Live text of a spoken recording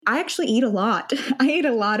I actually eat a lot. I eat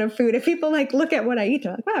a lot of food. If people look at what I eat,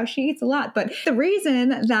 they're like, wow, she eats a lot. But the reason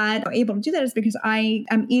that I'm able to do that is because I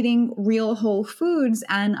am eating real whole foods,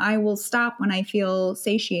 and I will stop when I feel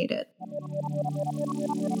satiated.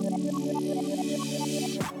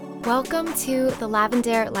 Welcome to The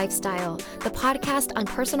Lavender Lifestyle, the podcast on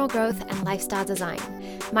personal growth and lifestyle design.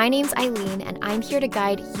 My name's Aileen, and I'm here to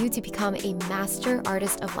guide you to become a master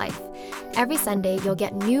artist of life. Every Sunday, you'll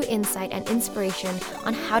get new insight and inspiration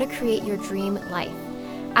on how to create your dream life.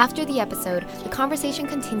 After the episode, the conversation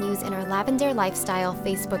continues in our Lavender Lifestyle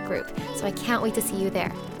Facebook group, so I can't wait to see you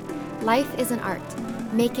there. Life is an art.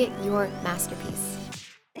 Make it your masterpiece.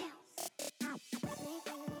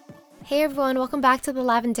 Hey everyone, welcome back to the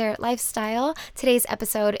Lavender Lifestyle. Today's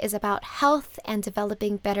episode is about health and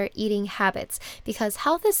developing better eating habits, because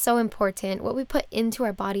health is so important. What we put into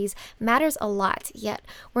our bodies matters a lot, yet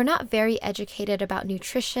we're not very educated about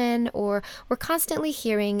nutrition, or we're constantly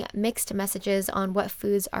hearing mixed messages on what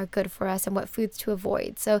foods are good for us and what foods to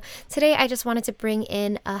avoid. So today I just wanted to bring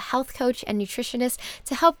in a health coach and nutritionist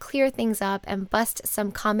to help clear things up and bust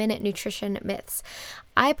some common nutrition myths.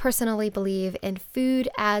 I personally believe in food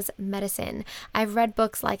as medicine. I've read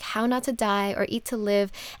books like How Not to Die or Eat to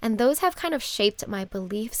Live, and those have kind of shaped my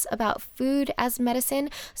beliefs about food as medicine.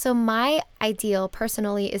 So my ideal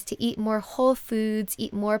personally is to eat more whole foods,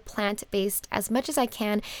 eat more plant-based as much as I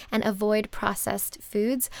can, and avoid processed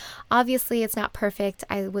foods. Obviously, it's not perfect.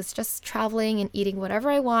 I was just traveling and eating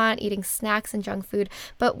whatever I want, eating snacks and junk food.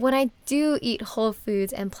 But when I do eat whole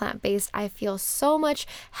foods and plant-based, I feel so much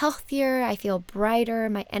healthier. I feel brighter.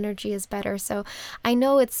 My energy is better. So I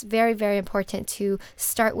know it's very, very important to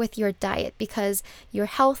start with your diet, because your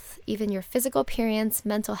health, even your physical appearance,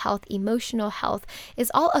 mental health, emotional health, is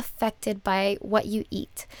all affected by what you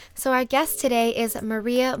eat. So our guest today is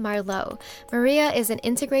Maria Marlowe. Maria is an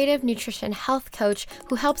integrative nutrition health coach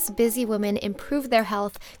who helps busy women improve their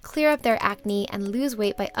health, clear up their acne, and lose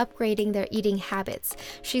weight by upgrading their eating habits.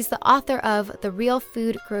 She's the author of The Real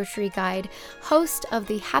Food Grocery Guide, host of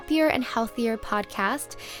the Happier and Healthier podcast,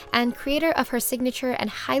 and creator of her signature and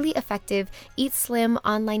highly effective Eat Slim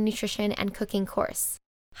online nutrition and cooking course.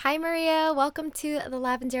 Hi, Maria. Welcome to the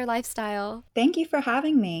Lavender Lifestyle. Thank you for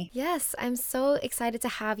having me. Yes, I'm so excited to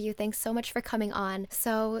have you. Thanks so much for coming on.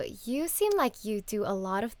 So you seem like you do a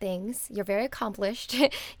lot of things. You're very accomplished.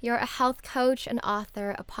 You're a health coach, an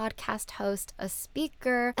author, a podcast host, a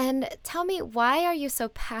speaker. And tell me, why are you so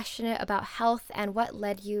passionate about health, and what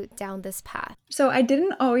led you down this path? So I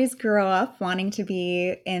didn't always grow up wanting to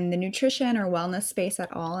be in the nutrition or wellness space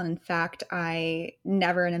at all. And in fact, I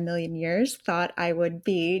never in a million years thought I would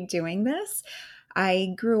be doing this.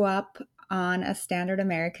 I grew up on a standard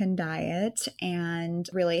American diet and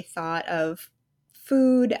really thought of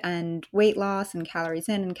food and weight loss and calories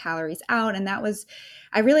in and calories out. And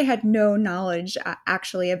I really had no knowledge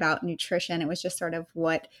actually about nutrition. It was just sort of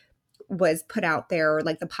what was put out there, or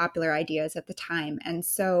like the popular ideas at the time. And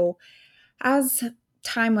so as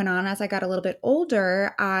time went on, as I got a little bit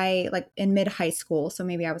older, in mid high school, so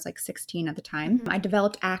maybe I was 16 at the time, I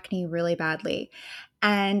developed acne really badly.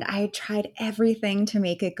 And I tried everything to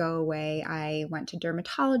make it go away. I went to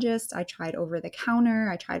dermatologists, I tried over the counter,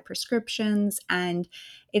 I tried prescriptions, and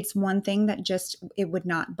it's one thing that it would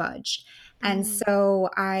not budge. And so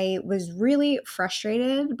I was really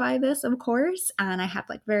frustrated by this, of course, and I had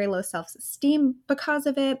very low self-esteem because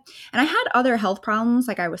of it. And I had other health problems,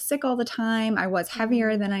 I was sick all the time, I was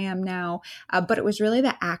heavier than I am now, but it was really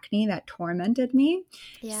the acne that tormented me.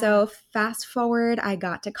 Yeah. So fast forward, I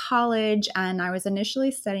got to college, and I was initially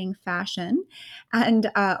studying fashion. And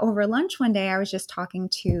over lunch one day, I was just talking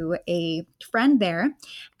to a friend there,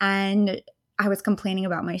 and I was complaining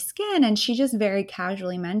about my skin, and she just very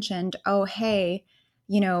casually mentioned, oh, hey,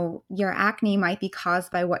 your acne might be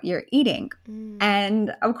caused by what you're eating.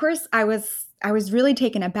 And of course, I was really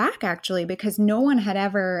taken aback, actually, because no one had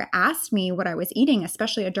ever asked me what I was eating,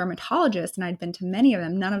 especially a dermatologist. And I'd been to many of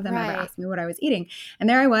them. None of them ever asked me what I was eating. And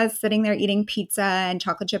there I was sitting there eating pizza and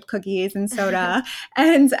chocolate chip cookies and soda.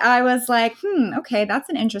 And I was like, okay, that's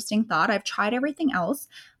an interesting thought. I've tried everything else.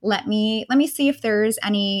 Let me see if there's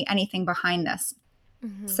anything behind this.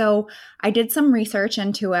 So I did some research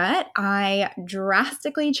into it. I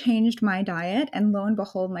drastically changed my diet, and lo and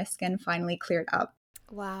behold, my skin finally cleared up.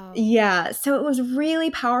 Wow. Yeah. So it was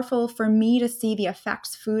really powerful for me to see the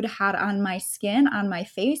effects food had on my skin, on my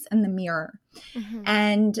face, in the mirror.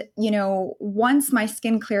 And, once my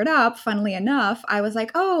skin cleared up, funnily enough, I was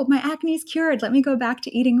like, oh, my acne's cured. Let me go back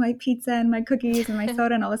to eating my pizza and my cookies and my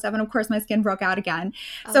soda and all this stuff. And of course, my skin broke out again.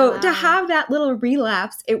 To have that little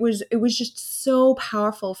relapse, it was just so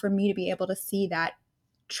powerful for me to be able to see that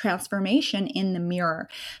transformation in the mirror.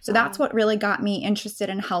 So that's Wow. what really got me interested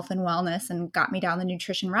in health and wellness and got me down the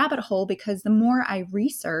nutrition rabbit hole, because the more I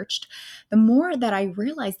researched, the more that I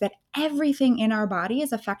realized that everything in our body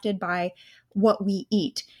is affected by what we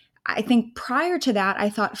eat. I think prior to that,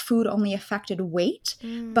 I thought food only affected weight.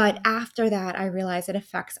 But Mm. after that, I realized it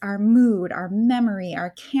affects our mood, our memory,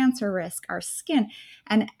 our cancer risk, our skin,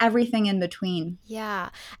 and everything in between. Yeah.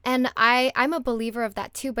 And I'm a believer of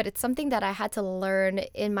that too, but it's something that I had to learn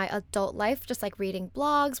in my adult life, just like reading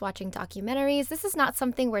blogs, watching documentaries. This is not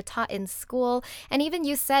something we're taught in school. And even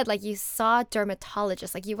you said, like, you saw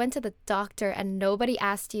dermatologists, like you went to the doctor and nobody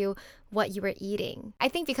asked you what you were eating. I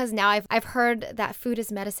think because now I've heard that food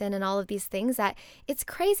is medicine and all of these things, that it's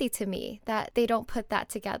crazy to me that they don't put that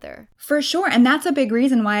together. For sure. And that's a big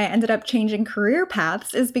reason why I ended up changing career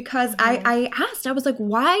paths, is because Mm-hmm. I was like,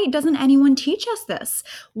 why doesn't anyone teach us this?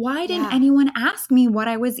 Why didn't Yeah. anyone ask me what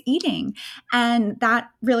I was eating? And that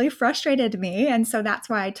really frustrated me. And so that's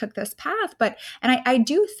why I took this path. And I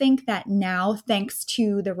do think that now, thanks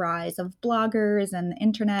to the rise of bloggers and the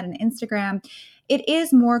internet and Instagram, it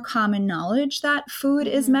is more common knowledge that food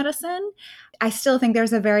is Mm-hmm. medicine. I still think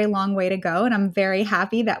there's a very long way to go, and I'm very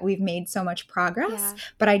happy that we've made so much progress. Yeah.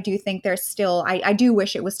 But I do think there's still, I do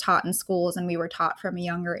wish it was taught in schools and we were taught from a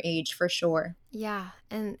younger age, for sure. Yeah,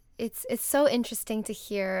 and it's so interesting to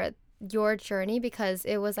hear your journey because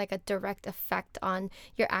it was like a direct effect on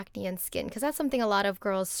your acne and skin, because that's something a lot of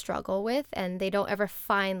girls struggle with and they don't ever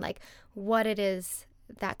find like what it is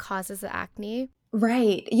that causes the acne.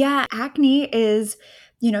 Right. Yeah. Acne is,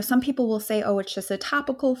 some people will say, oh, it's just a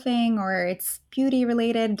topical thing or it's beauty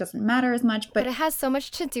related, it doesn't matter as much. But But it has so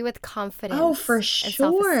much to do with oh, for confidence and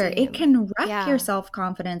sure. It self-esteem. can wreck your Yeah. self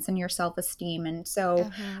confidence and your self esteem. And so,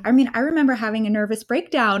 Uh-huh. I mean, I remember having a nervous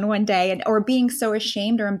breakdown one day or being so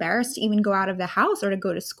ashamed or embarrassed to even go out of the house or to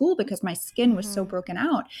go to school because my skin was so Mm-hmm. broken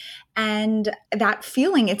out. And that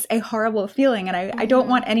feeling, it's a horrible feeling. And I don't Mm-hmm.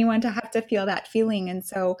 want anyone to have to feel that feeling. And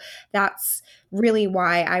so that's really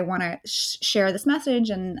why I want to share this message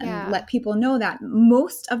and Yeah. let people know that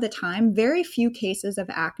most of the time, very few cases of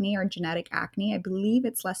acne are genetic acne. I believe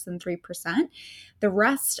it's less than 3%. The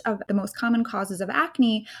rest of the most common causes of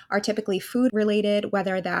acne are typically food related,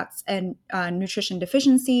 whether that's a nutrition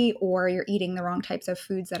deficiency or you're eating the wrong types of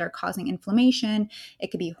foods that are causing inflammation.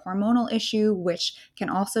 It could be a hormonal issue, which can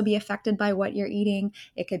also be affected by what you're eating.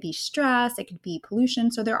 It could be stress, it could be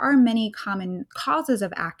pollution. So there are many common causes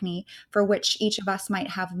of acne for which each of us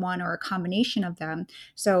might have one or a combination of them.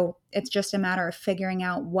 So it's just a matter of figuring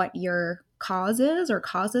out what your cause is or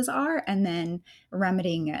causes are and then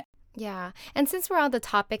remedying it. Yeah. And since we're on the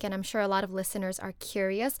topic, and I'm sure a lot of listeners are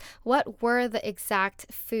curious, what were the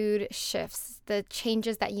exact food shifts, the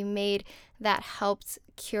changes that you made that helped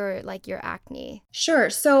cure like your acne? Sure.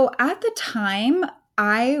 So at the time,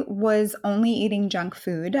 I was only eating junk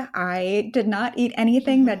food. I did not eat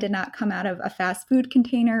anything that Mm-hmm. did not come out of a fast food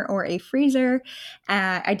container or a freezer.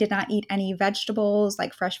 I did not eat any vegetables,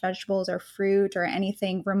 like fresh vegetables or fruit or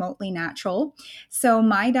anything remotely natural. So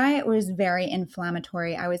my diet was very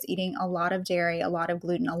inflammatory. I was eating a lot of dairy, a lot of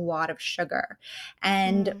gluten, a lot of sugar.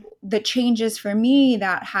 And Mm. the changes for me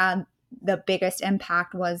that had the biggest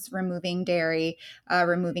impact was removing dairy,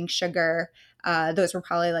 removing sugar. Those were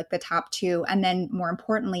probably like the top two. And then more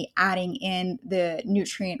importantly, adding in the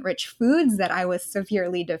nutrient rich foods that I was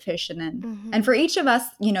severely deficient in. And Mm-hmm. for each of us,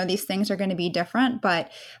 these things are going to be different,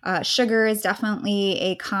 but sugar is definitely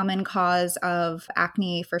a common cause of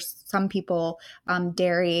acne for some people.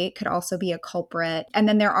 Dairy could also be a culprit. And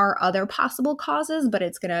then there are other possible causes, but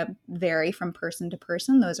it's going to vary from person to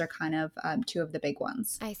person. Those are kind of two of the big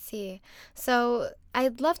ones. I see. So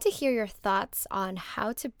I'd love to hear your thoughts on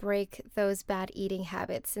how to break those bad eating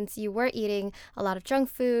habits. Since you were eating a lot of junk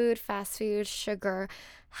food, fast food, sugar,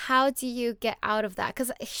 how do you get out of that?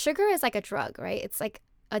 Because sugar is like a drug, right? It's like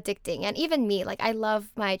addicting. And even me, like I love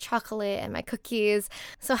my chocolate and my cookies.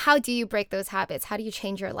 So how do you break those habits? How do you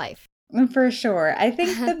change your life? For sure. I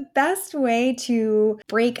think the best way to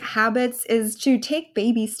break habits is to take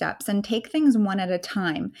baby steps and take things one at a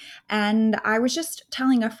time. And I was just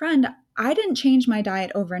telling a friend, I didn't change my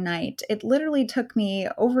diet overnight. It literally took me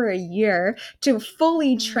over a year to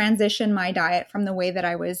fully Mm. transition my diet from the way that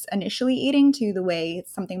I was initially eating to the way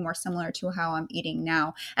something more similar to how I'm eating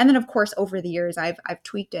now. And then of course over the years I've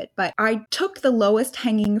tweaked it, but I took the lowest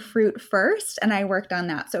hanging fruit first and I worked on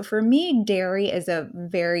that. So for me, dairy is a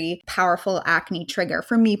very powerful acne trigger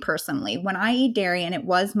for me personally. When I eat dairy, and it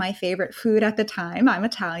was my favorite food at the time, I'm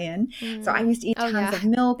Italian, so I Mm. used to eat Oh, tons yeah. of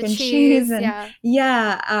milk The and cheese cheese. and Yeah.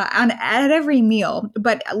 yeah, at every meal,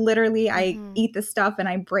 but literally I eat the stuff and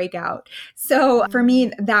I break out. So for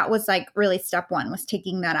me, that was like really step one, was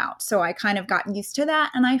taking that out. So I kind of got used to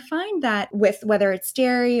that. And I find that with whether it's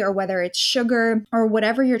dairy or whether it's sugar or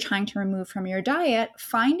whatever you're trying to remove from your diet,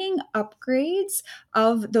 finding upgrades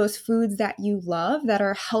of those foods that you love that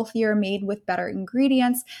are healthier, made with better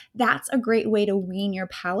ingredients, that's a great way to wean your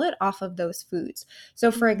palate off of those foods.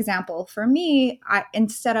 So for example, for me,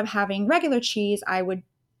 instead of having regular cheese, I would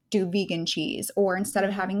do vegan cheese, or instead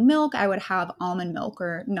of having milk, I would have almond milk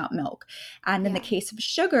or nut milk. And in the case of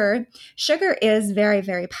sugar, sugar is very,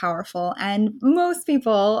 very powerful, and most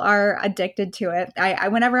people are addicted to it.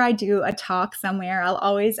 Whenever I do a talk somewhere, I'll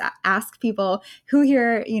always ask people who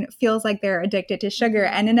here, feels like they're addicted to sugar,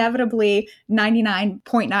 and inevitably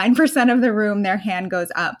 99.9% of the room, their hand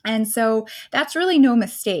goes up. And so that's really no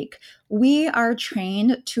mistake. We are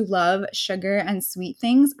trained to love sugar and sweet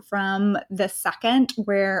things from the second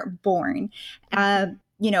we're born.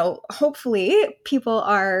 Hopefully people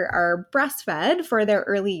are breastfed for their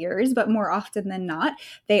early years, but more often than not,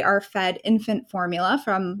 they are fed infant formula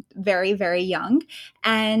from very, very young.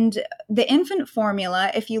 And the infant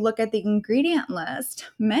formula, if you look at the ingredient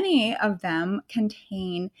list, many of them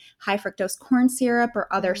contain high fructose corn syrup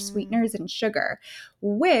or other sweeteners and sugar,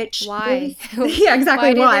 which why? Yeah,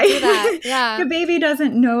 exactly. Why? They do that? Yeah. The baby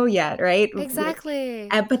doesn't know yet, right? Exactly.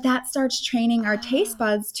 But that starts training our taste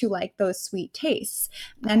buds to like those sweet tastes.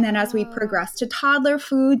 And then as we progress to toddler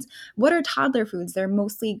foods, what are toddler foods? They're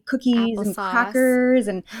mostly cookies and crackers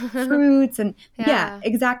and fruits and yeah,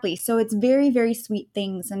 exactly. So it's very, very sweet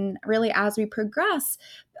things. And really, as we progress,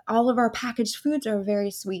 all of our packaged foods are very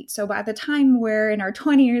sweet. So by the time we're in our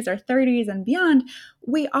 20s or 30s and beyond,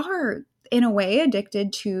 we are in a way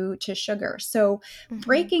addicted to sugar. So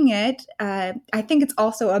breaking it, I think it's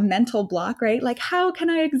also a mental block, right? Like, how can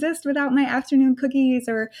I exist without my afternoon cookies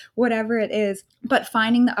or whatever it is? But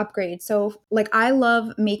finding the upgrade. So like, I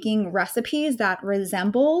love making recipes that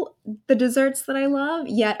resemble the desserts that I love,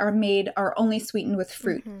 yet are only sweetened with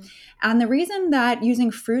fruit. And the reason that using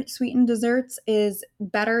fruit sweetened desserts is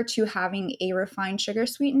better to having a refined sugar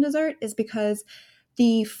sweetened dessert is because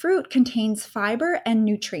the fruit contains fiber and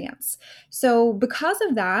nutrients. So because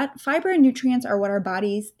of that, fiber and nutrients are what our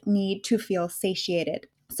bodies need to feel satiated.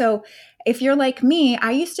 So if you're like me,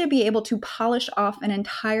 I used to be able to polish off an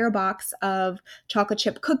entire box of chocolate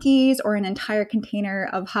chip cookies or an entire container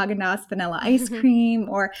of Haagen-Dazs vanilla ice cream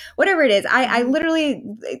or whatever it is. I literally,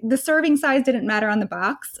 the serving size didn't matter on the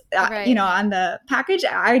box, on the package.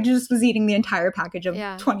 I just was eating the entire package of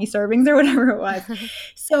 20 servings or whatever it was.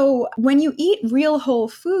 So when you eat real whole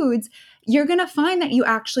foods, you're going to find that you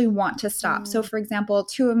actually want to stop. So for example,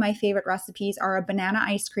 two of my favorite recipes are a banana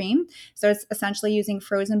ice cream. So it's essentially using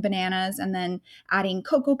frozen bananas and then adding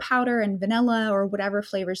cocoa powder and vanilla or whatever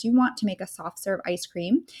flavors you want to make a soft serve ice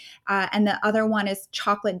cream. And the other one is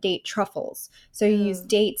chocolate date truffles. So you use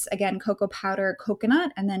dates, again, cocoa powder,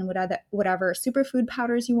 coconut, and then whatever superfood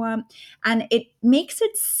powders you want. And it makes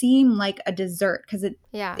it seem like a dessert because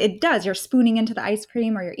it does. You're spooning into the ice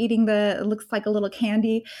cream or you're eating it looks like a little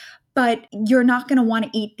candy. But you're not going to want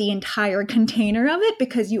to eat the entire container of it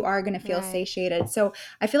because you are going to feel satiated. So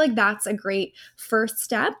I feel like that's a great first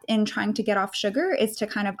step in trying to get off sugar, is to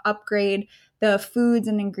kind of upgrade the foods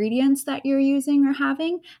and ingredients that you're using or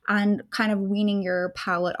having and kind of weaning your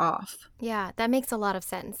palate off. Yeah, that makes a lot of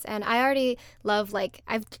sense. And I already love,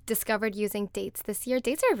 I've discovered using dates this year.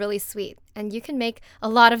 Dates are really sweet and you can make a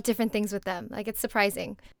lot of different things with them. It's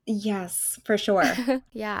surprising. Yes, for sure.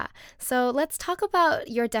 Yeah. So let's talk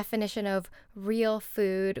about your definition of real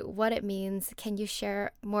food, what it means. Can you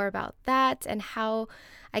share more about that and how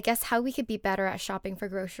we could be better at shopping for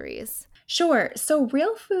groceries? Sure. So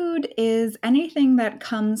real food is anything that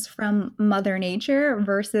comes from Mother Nature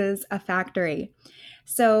versus a factory.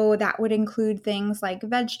 So that would include things like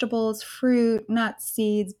vegetables, fruit, nuts,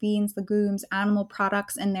 seeds, beans, legumes, animal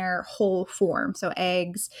products in their whole form. So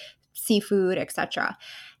eggs, seafood, etc.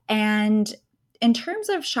 And in terms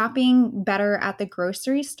of shopping better at the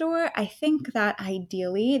grocery store, I think that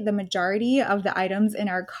ideally the majority of the items in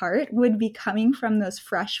our cart would be coming from those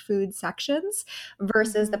fresh food sections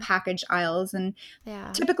versus the packaged aisles. And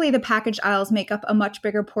typically the packaged aisles make up a much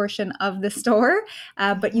bigger portion of the store,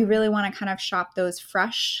 but you really want to kind of shop those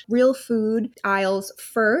fresh, real food aisles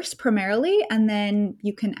first primarily, and then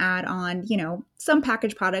you can add on, some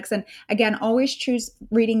packaged products. And again, always choose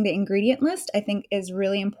reading the ingredient list, I think is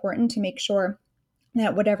really important to make sure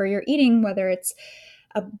that whatever you're eating, whether it's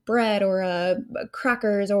a bread or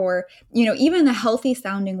crackers or, even the healthy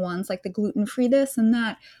sounding ones like the gluten-free this and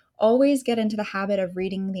that, always get into the habit of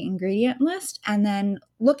reading the ingredient list and then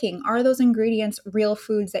looking, are those ingredients real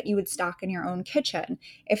foods that you would stock in your own kitchen?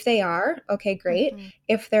 If they are, okay, great. Mm-hmm.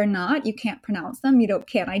 If they're not, you can't pronounce them,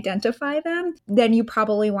 can't identify them, then you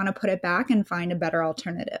probably want to put it back and find a better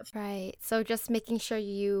alternative. Right. So just making sure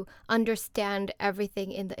you understand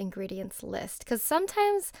everything in the ingredients list. Because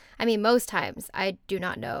sometimes, I mean, most times, I do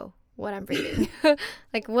not know what I'm reading.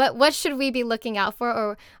 Like what should we be looking out for,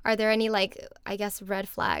 or are there any, like, I guess, red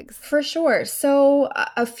flags? For sure. So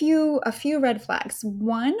a few red flags.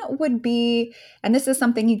 One would be, and this is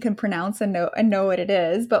something you can pronounce and know what it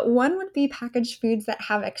is, but one would be packaged foods that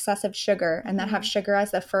have excessive sugar and that have sugar as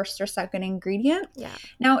the first or second ingredient. Yeah.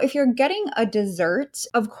 Now, if you're getting a dessert,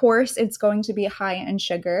 of course it's going to be high in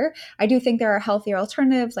sugar. I do think there are healthier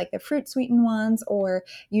alternatives like the fruit sweetened ones, or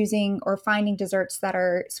using or finding desserts that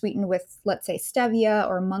are sweetened with, let's say, stevia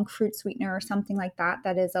or monk fruit sweetener or something like that,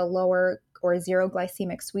 that is a lower or zero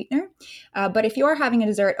glycemic sweetener. But if you're having a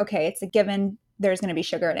dessert, okay, it's a given there's going to be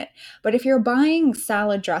sugar in it. But if you're buying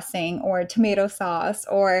salad dressing or tomato sauce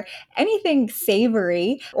or anything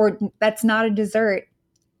savory or that's not a dessert,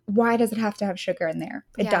 why does it have to have sugar in there?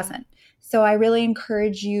 It doesn't. So I really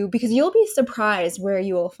encourage you, because you'll be surprised where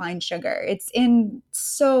you will find sugar. It's in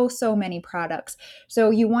so many products. So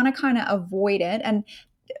you want to kind of avoid it. And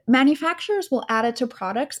manufacturers will add it to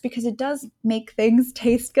products because it does make things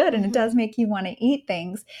taste good and it does make you want to eat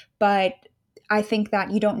things. But I think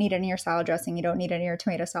that you don't need it in your salad dressing. You don't need it in your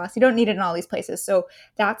tomato sauce. You don't need it in all these places. So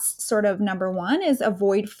that's sort of number one, is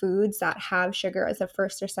avoid foods that have sugar as a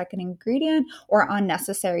first or second ingredient or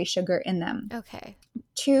unnecessary sugar in them. Okay.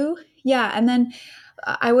 Two, yeah. And then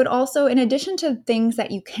I would also, in addition to things that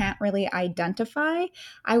you can't really identify,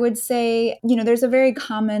 I would say, there's a very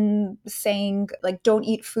common saying, like, don't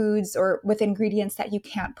eat foods or with ingredients that you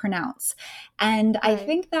can't pronounce. And I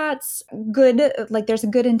think that's good. Like, there's a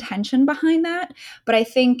good intention behind that. But I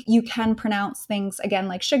think you can pronounce things, again,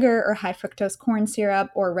 like sugar or high fructose corn syrup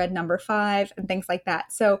or red number 5 and things like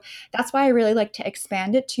that. So that's why I really like to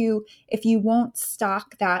expand it to, if you won't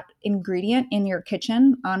stock that ingredient in your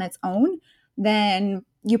kitchen on its own, then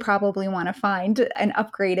you probably want to find an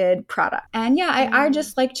upgraded product. And I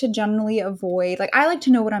just like to generally avoid, like, I like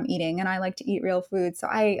to know what I'm eating and I like to eat real food. So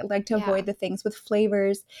I like to avoid the things with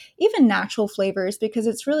flavors, even natural flavors, because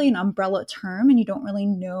it's really an umbrella term and you don't really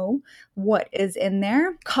know what is in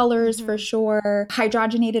there. Colors for sure,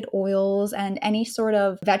 hydrogenated oils and any sort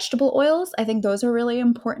of vegetable oils. I think those are really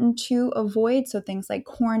important to avoid. So things like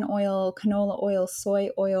corn oil, canola oil, soy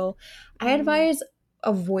oil. I advise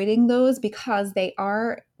avoiding those because they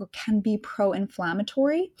are or can be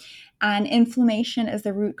pro-inflammatory, and inflammation is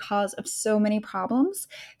the root cause of so many problems.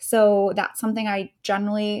 So that's something I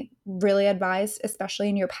generally really advise, especially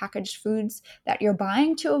in your packaged foods that you're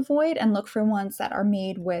buying, to avoid, and look for ones that are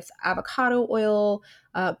made with avocado oil,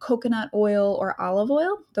 coconut oil, or olive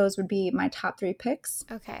oil. Those would be my top 3 picks.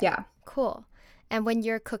 Okay. Yeah. Cool. And when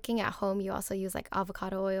you're cooking at home, you also use like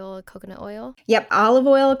avocado oil, coconut oil? Yep. Olive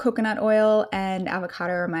oil, coconut oil, and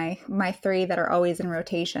avocado are my 3 that are always in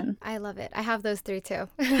rotation. I love it. I have those 3 too.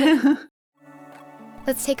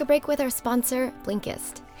 Let's take a break with our sponsor,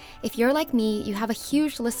 Blinkist. If you're like me, you have a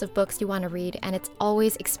huge list of books you want to read and it's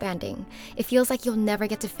always expanding. It feels like you'll never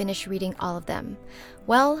get to finish reading all of them.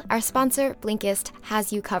 Well, our sponsor, Blinkist,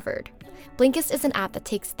 has you covered. Blinkist is an app that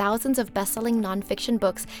takes thousands of best-selling nonfiction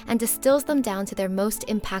books and distills them down to their most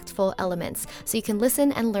impactful elements, so you can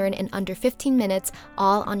listen and learn in under 15 minutes,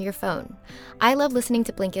 all on your phone. I love listening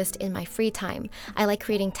to Blinkist in my free time. I like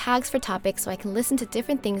creating tags for topics so I can listen to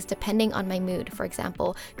different things depending on my mood, for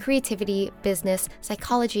example, creativity, business,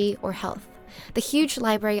 psychology, or health. The huge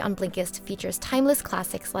library on Blinkist features timeless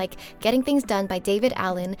classics like Getting Things Done by David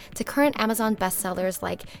Allen to current Amazon bestsellers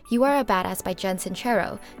like You Are a Badass by Jen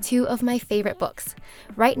Sincero, 2 of my favorite books.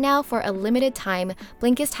 Right now, for a limited time,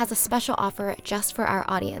 Blinkist has a special offer just for our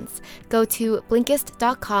audience. Go to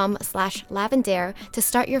Blinkist.com/lavendare to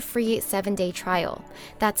start your free 7-day trial.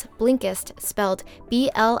 That's Blinkist, spelled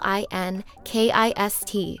BLINKIST.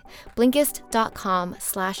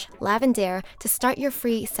 Blinkist.com/lavendare to start your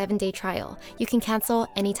free 7-day trial. You can cancel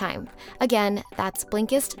anytime. Again, that's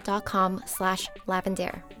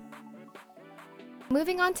Blinkist.com/lavendare.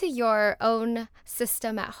 Moving on to your own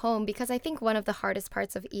system at home, because I think one of the hardest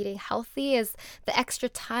parts of eating healthy is the extra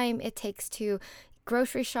time it takes to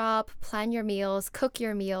grocery shop, plan your meals, cook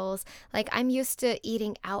your meals. Like, I'm used to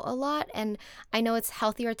eating out a lot, and I know it's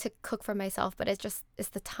healthier to cook for myself, but it's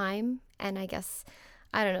the time, and I guess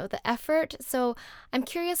I don't know, the effort. So I'm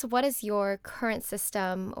curious, what is your current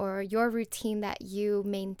system or your routine that you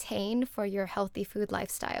maintain for your healthy food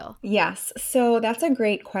lifestyle? Yes, so that's a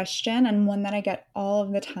great question and one that I get all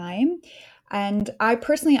of the time. And I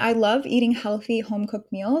personally, I love eating healthy home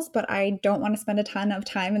cooked meals, but I don't want to spend a ton of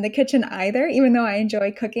time in the kitchen either, even though I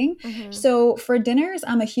enjoy cooking. Mm-hmm. So for dinners,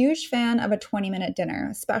 I'm a huge fan of a 20-minute dinner,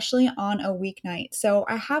 especially on a weeknight. So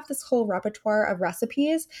I have this whole repertoire of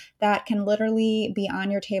recipes that can literally be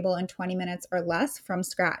on your table in 20 minutes or less from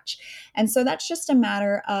scratch. And so that's just a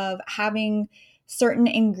matter of having certain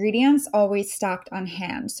ingredients always stocked on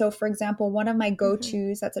hand. So, for example, one of my go Mm-hmm.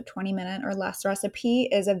 tos that's a 20-minute or less recipe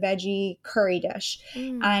is a veggie curry dish.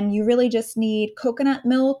 Mm. And you really just need coconut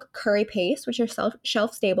milk, curry paste, which are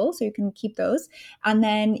shelf stable, so you can keep those. And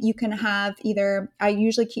then you can have either, I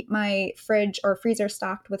usually keep my fridge or freezer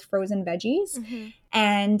stocked with frozen veggies. Mm-hmm.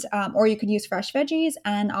 And or you could use fresh veggies,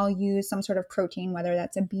 and I'll use some sort of protein, whether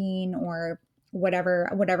that's a bean or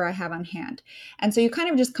whatever I have on hand. And so you kind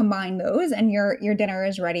of just combine those and your dinner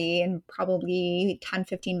is ready in probably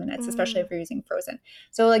 10-15 minutes, especially Mm. if you're using frozen.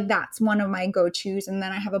 So like that's one of my go-tos, and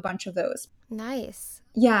then I have a bunch of those. Nice.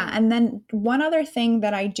 Yeah, Mm. and then one other thing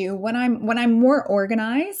that I do when I'm more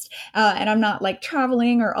organized and I'm not like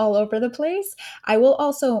traveling or all over the place, I will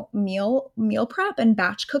also meal prep and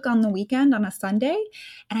batch cook on the weekend on a Sunday,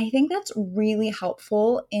 and I think that's really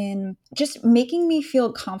helpful in just making me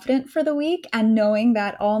feel confident for the week and knowing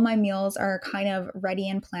that all my meals are kind of ready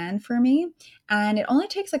and planned for me. And it only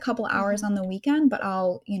takes a couple hours Mm-hmm. on the weekend, but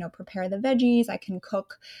I'll prepare the veggies. I can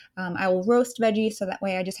cook. I will roast veggies so that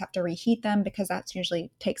way I just have to reheat them because that's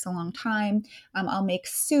usually takes a long time. I'll make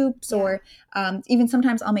soups Yeah. or even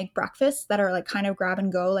sometimes I'll make breakfasts that are like kind of grab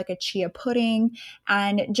and go, like a chia pudding.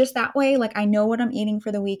 And just that way, like I know what I'm eating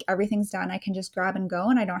for the week. Everything's done. I can just grab and go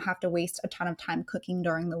and I don't have to waste a ton of time cooking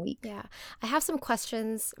during the week. Yeah. I have some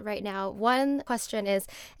questions right now. One question is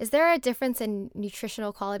there a difference in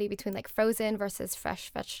nutritional quality between like frozen versus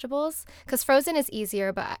fresh vegetables? Because frozen is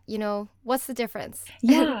easier, but what's the difference?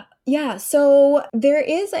 Yeah, yeah. So there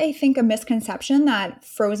is, I think, a misconception that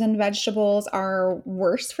frozen vegetables are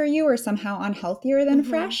worse for you or somehow unhealthier than Mm-hmm.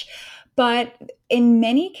 fresh. But in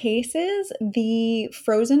many cases, the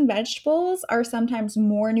frozen vegetables are sometimes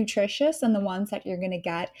more nutritious than the ones that you're going to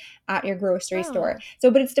get at your grocery store. Oh.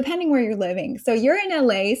 So, but it's depending where you're living. So you're in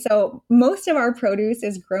LA, so most of our produce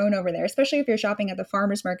is grown over there, especially if you're shopping at the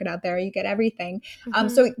farmer's market out there, you get everything. Mm-hmm.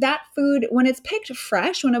 So that food, when it's picked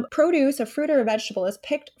fresh, when a produce, a fruit or a vegetable is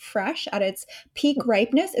picked fresh at its peak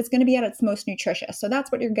ripeness, it's going to be at its most nutritious. So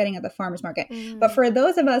that's what you're getting at the farmer's market. But Mm. for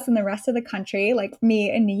those of us in the rest of the country, like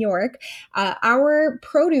me in New York, our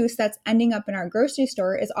produce that's ending up in our grocery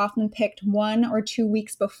store is often picked 1 or 2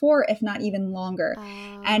 weeks before, if not even longer.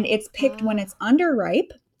 And Oh. it's picked when Oh. it's underripe,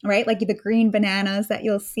 right? Like the green bananas that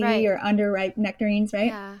you'll see Right. or underripe nectarines, right?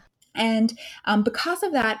 Yeah. And because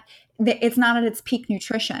of that, it's not at its peak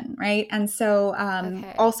nutrition, right? And so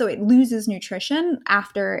Okay. also it loses nutrition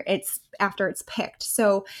after it's picked.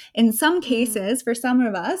 So in some Mm. cases, for some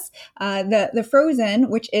of us, the frozen,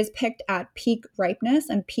 which is picked at peak ripeness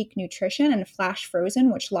and peak nutrition, and flash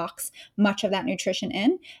frozen, which locks much of that nutrition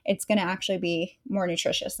in, it's going to actually be more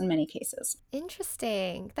nutritious in many cases.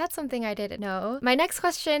 Interesting. That's something I didn't know. My next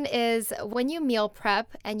question is when you meal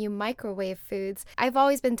prep and you microwave foods, I've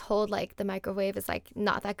always been told like the microwave is like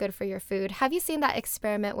not that good for your food. Have you seen that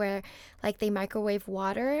experiment where like they microwave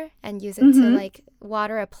water and use it to Mm-hmm. like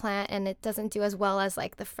water a plant and it doesn't do as well as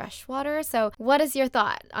like the fresh water? So, what is your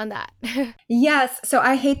thought on that? Yes. So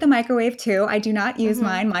I hate the microwave too. I do not use Mm-hmm.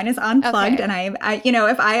 mine. Mine is unplugged. Okay. And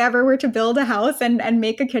if I ever were to build a house and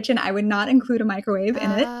make a kitchen, I would not include a microwave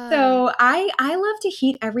in it. Ah, So I love to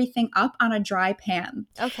heat everything up on a dry pan.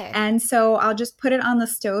 okay. And so I'll just put it on the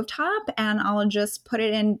stove top and I'll just put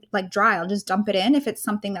it in like dry. I'll just dump it in. If it's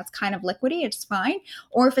something that's kind of liquidy, it's fine.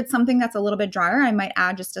 Or if it's something that's a little bit drier, I might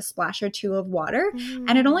add just a splash or two of water.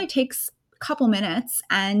 And it Mm. only takes couple minutes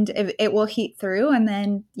and it will heat through and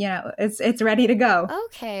then it's ready to go.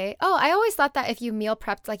 Okay. Oh, I always thought that if you meal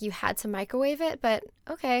prepped, like you had to microwave it, but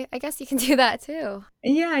okay, I guess you can do that too.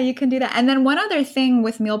 Yeah, you can do that. And then one other thing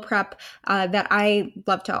with meal prep that I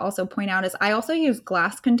love to also point out is I also use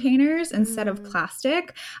glass containers instead of Mm,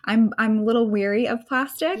 plastic. I'm a little weary of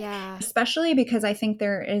plastic, yeah. especially because I think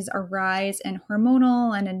there is a rise in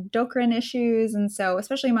hormonal and endocrine issues, and so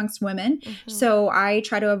especially amongst women. Mm-hmm. So I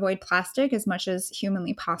try to avoid plastic as much as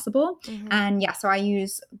humanly possible. Mm-hmm. And yeah, so I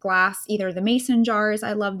use glass, either the mason jars,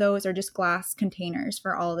 I love those, or just glass containers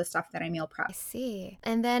for all of the stuff that I meal I prep. see.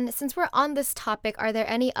 And then since we're on this topic, are there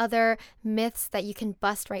any other myths that you can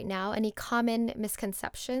bust right now? Any common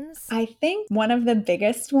misconceptions? I think one of the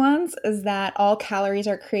biggest ones is that all calories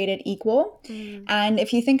are created equal. And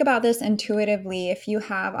if you think about this intuitively, if you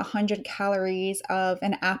have 100 calories of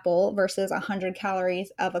an apple versus 100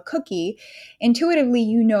 calories of a cookie, intuitively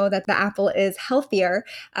you know that the apple is healthier.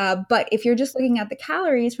 But if you're just looking at the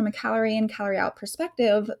calories from a calorie in, calorie out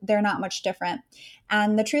perspective, they're not much different.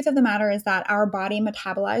 And the truth of the matter is that our body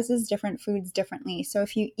metabolizes different foods differently. So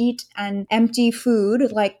if you eat an empty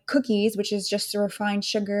food like cookies, which is just refined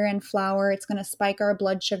sugar and flour, it's going to spike our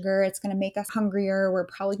blood sugar. It's going to make us hungrier. We're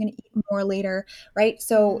probably going to eat more later, right?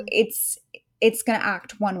 So it's going to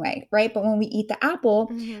act one way, right? But when we eat the apple,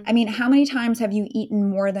 I mean, how many times have you eaten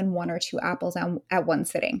more than 1 or 2 apples at one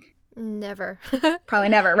sitting? Never. Probably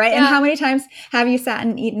never, right? Yeah. And how many times have you sat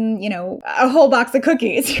and eaten, a whole box of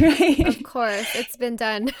cookies, right? Of course, it's been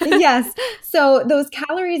done. Yes. So those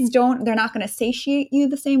calories they're not going to satiate you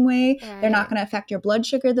the same way. They're not going to affect your blood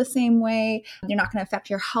sugar the same way. They're not going to affect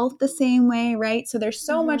your health the same way, right? So there's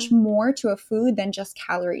so much more to a food than just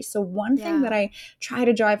calories. So one thing that I try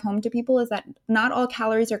to drive home to people is that not all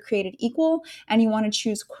calories are created equal, and you want to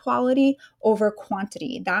choose quality over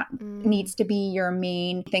quantity. That needs to be your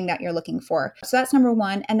main thing that you're looking for. So that's number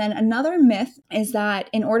one. And then another myth is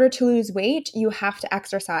that in order to lose weight, you have to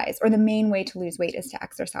exercise, or the main way to lose weight is to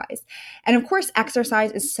exercise. And of course,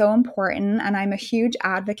 exercise is so important, and I'm a huge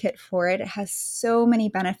advocate for it. It has so many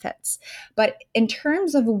benefits. But in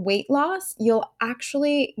terms of weight loss, you'll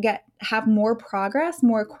actually have more progress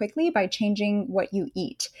more quickly by changing what you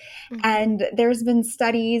eat. And there's been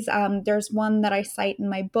studies, there's one that I cite in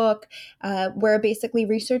my book, where basically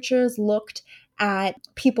researchers looked at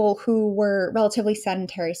people who were relatively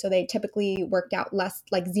sedentary. So they typically worked out less,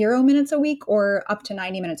 like 0 minutes a week or up to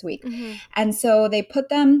 90 minutes a week. And so they put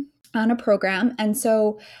them on a program. And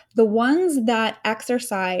so the ones that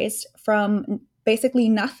exercised from basically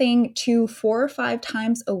nothing to 4 or 5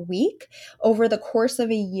 times a week over the course of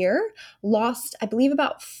a year lost, I believe,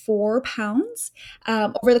 about 4 pounds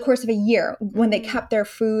over the course of a year when they kept their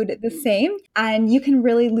food the same. And you can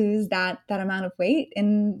really lose that amount of weight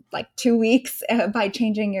in like 2 weeks by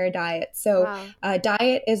changing your diet. So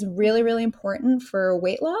diet is really, really important for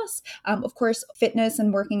weight loss. Of course, fitness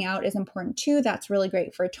and working out is important too. That's really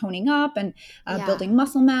great for toning up and building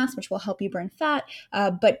muscle mass, which will help you burn fat.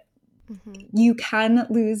 But you can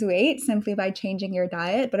lose weight simply by changing your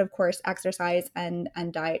diet. But of course, exercise and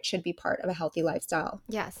diet should be part of a healthy lifestyle.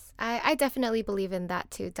 Yes, I definitely believe in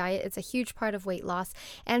that too. Diet is a huge part of weight loss.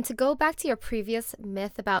 And to go back to your previous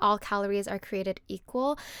myth about all calories are created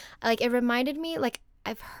equal, like it reminded me, like,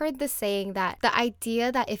 I've heard the saying that the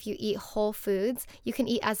idea that if you eat whole foods, you can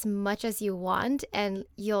eat as much as you want and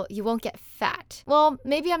you won't get fat. Well,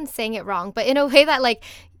 maybe I'm saying it wrong, but in a way that like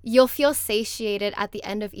you'll feel satiated at the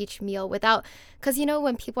end of each meal without, because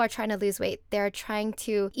when people are trying to lose weight, they're trying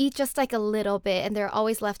to eat just like a little bit and they're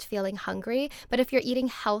always left feeling hungry. But if you're eating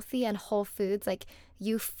healthy and whole foods, like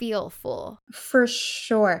you feel full. For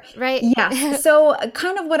sure. Right? Yes. So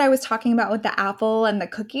kind of what I was talking about with the apple and the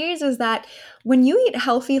cookies is that when you eat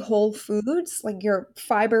healthy whole foods, like your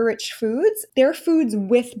fiber-rich foods, they're foods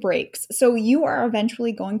with breaks. So you are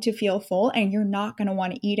eventually going to feel full and you're not going to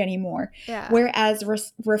want to eat anymore. Whereas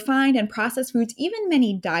refined and processed foods, even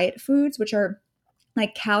many diet foods, which are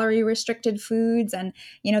like calorie restricted foods and,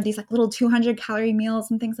 these like little 200 calorie meals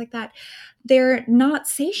and things like that, they're not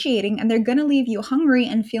satiating and they're going to leave you hungry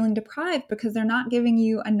and feeling deprived because they're not giving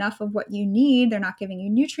you enough of what you need. They're not giving you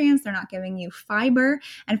nutrients. They're not giving you fiber,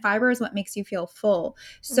 and fiber is what makes you feel full.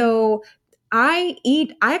 So I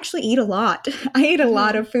actually eat a lot. I eat a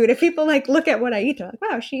lot of food. If people like look at what I eat, they're like,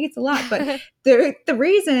 wow, she eats a lot. But the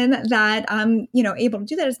reason that I'm, able to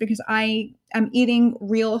do that is because I am eating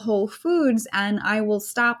real whole foods and I will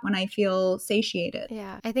stop when I feel satiated.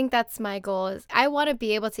 Yeah, I think that's my goal. Is I want to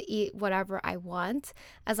be able to eat whatever I want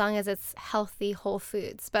as long as it's healthy whole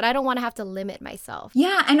foods, but I don't want to have to limit myself.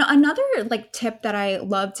 Yeah, and another like tip that I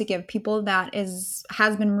love to give people that has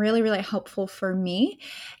been really, really helpful for me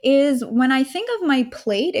is when I think of my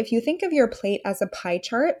plate, if you think of your plate as a pie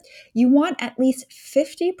chart, you want at least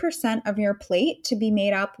 50% of your plate to be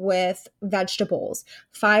made up with vegetables,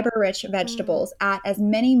 fiber-rich vegetables at as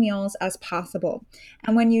many meals as possible.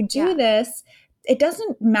 And when you do this, it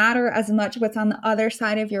doesn't matter as much what's on the other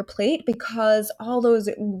side of your plate because all those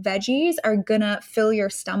veggies are gonna fill your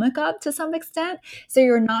stomach up to some extent. So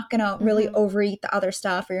you're not gonna really overeat the other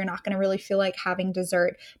stuff, or you're not gonna really feel like having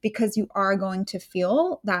dessert because you are going to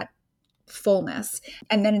feel that fullness.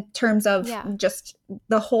 And then in terms of just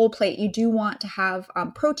the whole plate, you do want to have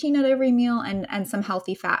protein at every meal and some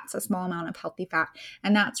healthy fats, a small amount of healthy fat.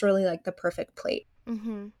 And that's really like the perfect plate.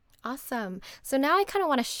 Mm-hmm. Awesome. So now I kind of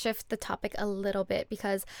want to shift the topic a little bit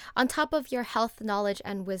because on top of your health knowledge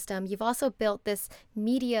and wisdom, you've also built this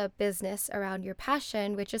media business around your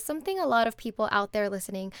passion, which is something a lot of people out there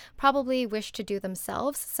listening probably wish to do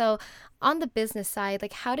themselves. So on the business side,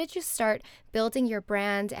 like how did you start building your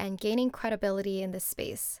brand and gaining credibility in this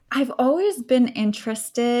space? I've always been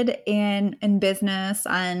interested in business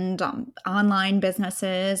and online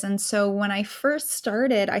businesses. And so when I first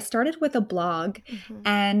started, I started with a blog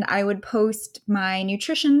and I would post my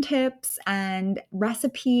nutrition tips and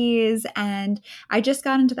recipes. And I just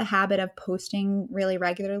got into the habit of posting really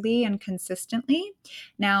regularly and consistently.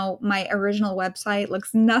 Now, my original website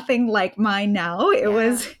looks nothing like mine now. It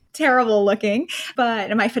was terrible looking,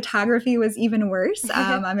 but my photography was even worse.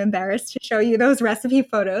 I'm embarrassed to show you those recipe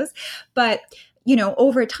photos. But,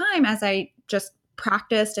 over time, as I just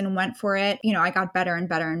practiced and went for it, I got better and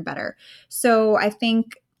better and better. So I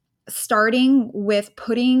think starting with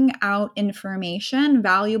putting out information,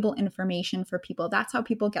 valuable information for people. That's how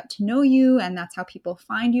people get to know you, and that's how people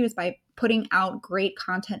find you, is by putting out great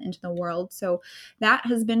content into the world. So that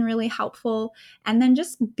has been really helpful. And then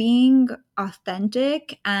just being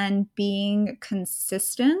authentic and being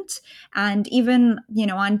consistent. And even,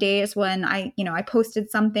 on days when I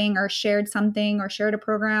posted something or shared a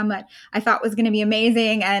program that I thought was going to be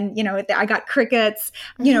amazing, and, I got crickets,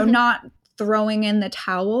 not throwing in the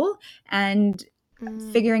towel and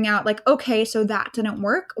figuring out like, okay, so that didn't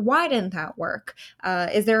work. Why didn't that work?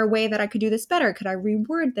 Is there a way that I could do this better? Could I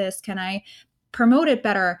reword this? Can I promote it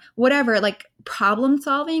better? Whatever, like problem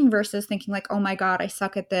solving versus thinking like, oh my God, I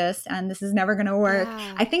suck at this and this is never going to work.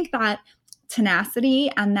 Yeah. I think that tenacity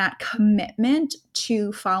and that commitment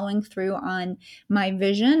to following through on my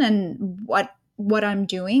vision and what I'm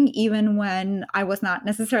doing, even when I was not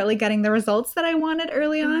necessarily getting the results that I wanted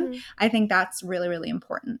early on, I think that's really, really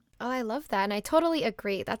important. Oh, I love that. And I totally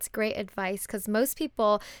agree. That's great advice because most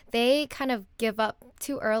people, they kind of give up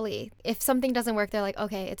too early. If something doesn't work, they're like,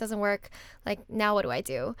 okay, it doesn't work. Like, now what do I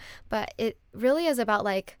do? But it really is about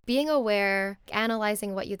like being aware,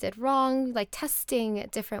 analyzing what you did wrong, like testing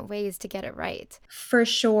different ways to get it right. For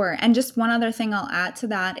sure. And just one other thing I'll add to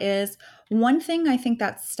that is one thing I think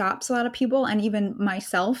that stops a lot of people, and even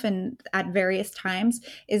myself and at various times,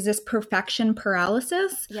 is this perfection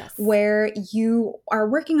paralysis. Yes. Where you are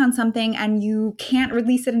working on something and you can't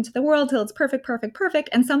release it into the world till it's perfect.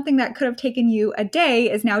 And something that could have taken you a day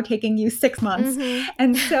is now taking you 6 months.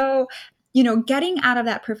 And so, getting out of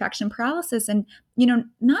that perfection paralysis, and,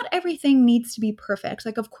 not everything needs to be perfect.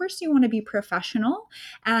 Like, of course you want to be professional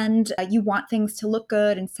and you want things to look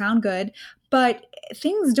good and sound good, but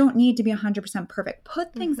things don't need to be 100% perfect.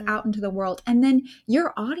 Put things out into the world, and then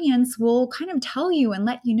your audience will kind of tell you and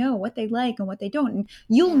let you know what they like and what they don't. And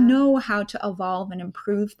you'll know how to evolve and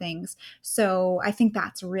improve things. So I think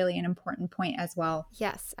that's really an important point as well.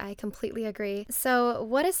 Yes, I completely agree. So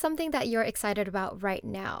what is something that you're excited about right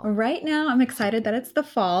now? Right now, I'm excited that it's the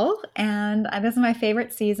fall, and this is my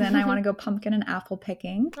favorite season. I want to go pumpkin and apple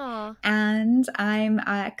picking. Aww. And I'm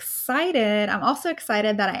excited. I'm also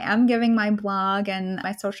excited that I am giving my blog and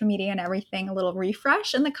my social media and everything a little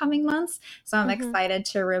refresh in the coming months. So I'm excited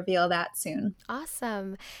to reveal that soon.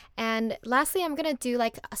 Awesome. And lastly, I'm going to do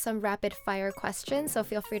like some rapid fire questions. So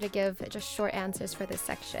feel free to give just short answers for this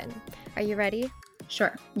section. Are you ready?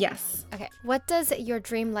 Sure. Yes. Okay. What does your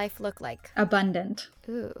dream life look like? Abundant.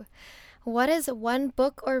 Ooh. What is one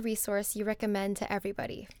book or resource you recommend to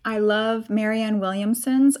everybody? I love Marianne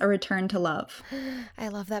Williamson's A Return to Love. I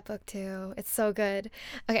love that book too. It's so good.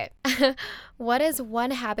 Okay. What is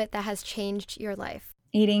one habit that has changed your life?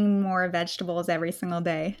 Eating more vegetables every single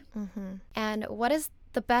day. And what is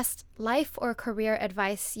the best life or career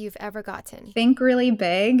advice you've ever gotten? Think really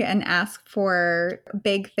big and ask for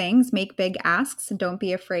big things. Make big asks. Don't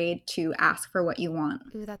be afraid to ask for what you want.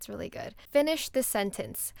 Ooh, that's really good. Finish this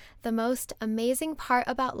sentence. The most amazing part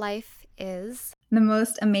about life is... The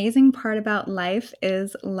most amazing part about life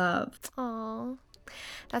is love. Aww,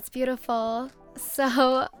 that's beautiful.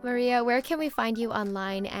 So, Maria, where can we find you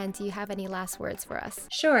online, and do you have any last words for us?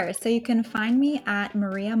 Sure. So you can find me at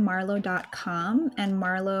mariamarlowe.com, and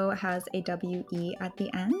Marlowe has a W-E at the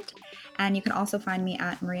end. And you can also find me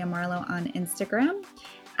at Maria Marlowe on Instagram.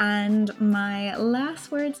 And my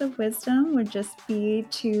last words of wisdom would just be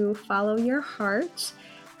to follow your heart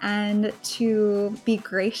and to be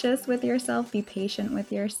gracious with yourself, be patient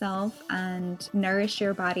with yourself, and nourish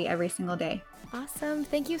your body every single day. Awesome.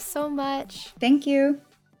 Thank you so much. Thank you.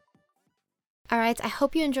 All right, I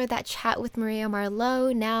hope you enjoyed that chat with Maria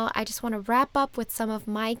Marlowe. Now, I just want to wrap up with some of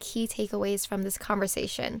my key takeaways from this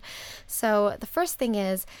conversation. So, the first thing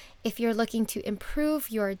is, if you're looking to improve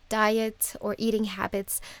your diet or eating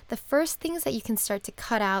habits, the first things that you can start to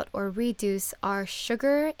cut out or reduce are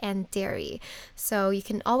sugar and dairy. So, you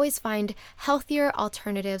can always find healthier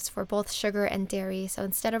alternatives for both sugar and dairy. So,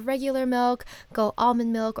 instead of regular milk, go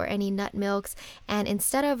almond milk or any nut milks. And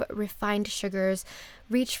instead of refined sugars,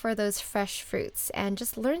 reach for those fresh fruits and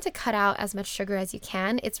just learn to cut out as much sugar as you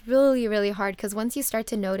can. It's really, really hard because once you start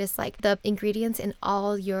to notice like the ingredients in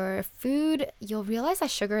all your food, you'll realize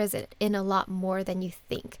that sugar is in a lot more than you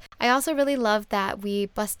think. I also really love that we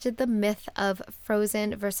busted the myth of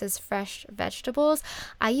frozen versus fresh vegetables.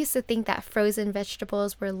 I used to think that frozen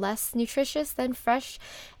vegetables were less nutritious than fresh.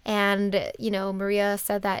 And, Maria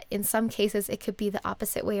said that in some cases it could be the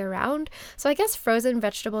opposite way around. So I guess frozen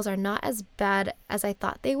vegetables are not as bad as I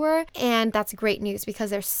thought they were. And that's great news because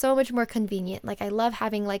they're so much more convenient. Like I love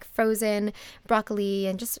having like frozen broccoli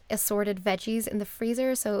and just assorted veggies in the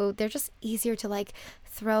freezer. So they're just easier to like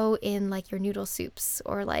throw in like your noodle soups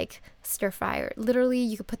or like stir fry, or literally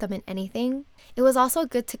you could put them in anything. It was also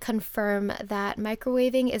good to confirm that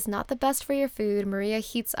microwaving is not the best for your food. Maria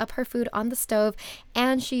heats up her food on the stove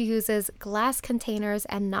and she uses glass containers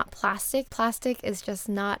and not plastic. Plastic is just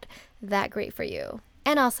not that great for you.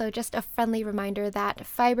 And also just a friendly reminder that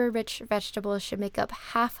fiber-rich vegetables should make up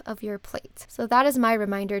half of your plate. So that is my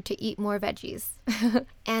reminder to eat more veggies.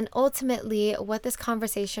 And ultimately, what this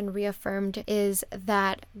conversation reaffirmed is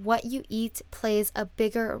that what you eat plays a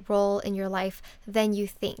bigger role in your life than you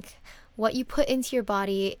think. What you put into your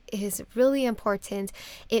body is really important.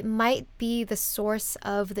 It might be the source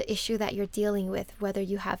of the issue that you're dealing with, whether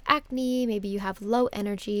you have acne, maybe you have low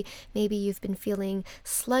energy, maybe you've been feeling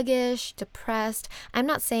sluggish, depressed. I'm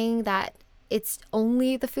not saying that it's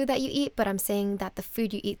only the food that you eat, but I'm saying that the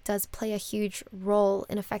food you eat does play a huge role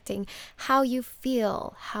in affecting how you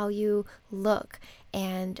feel, how you look,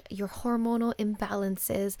 and your hormonal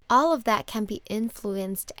imbalances. All of that can be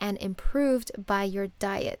influenced and improved by your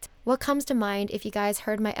diet. What comes to mind if you guys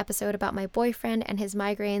heard my episode about my boyfriend and his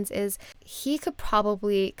migraines is he could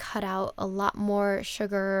probably cut out a lot more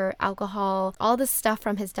sugar, alcohol, all this stuff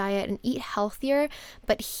from his diet and eat healthier,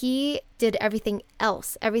 but he did everything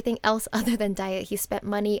else other than diet. He spent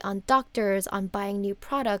money on doctors, on buying new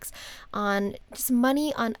products, on just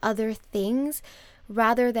money on other things,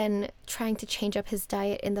 rather than trying to change up his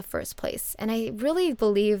diet in the first place. And I really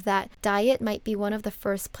believe that diet might be one of the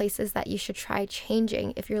first places that you should try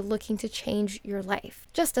changing if you're looking to change your life.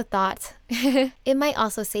 Just a thought. It might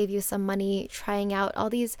also save you some money trying out all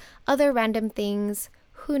these other random things.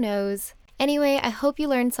 Who knows? Anyway, I hope you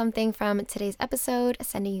learned something from today's episode.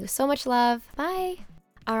 Sending you so much love. Bye.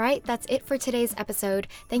 All right, that's it for today's episode.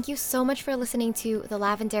 Thank you so much for listening to The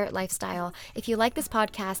Lavender Lifestyle. If you like this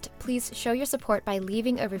podcast, please show your support by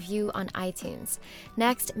leaving a review on iTunes.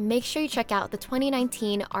 Next, make sure you check out the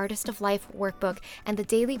 2019 Artist of Life workbook and the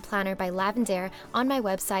daily planner by Lavender on my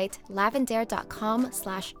website,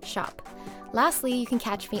 lavender.com/shop. Lastly, you can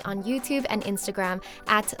catch me on YouTube and Instagram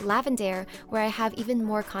at Lavender, where I have even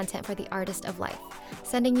more content for the Artist of Life.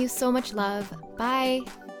 Sending you so much love. Bye.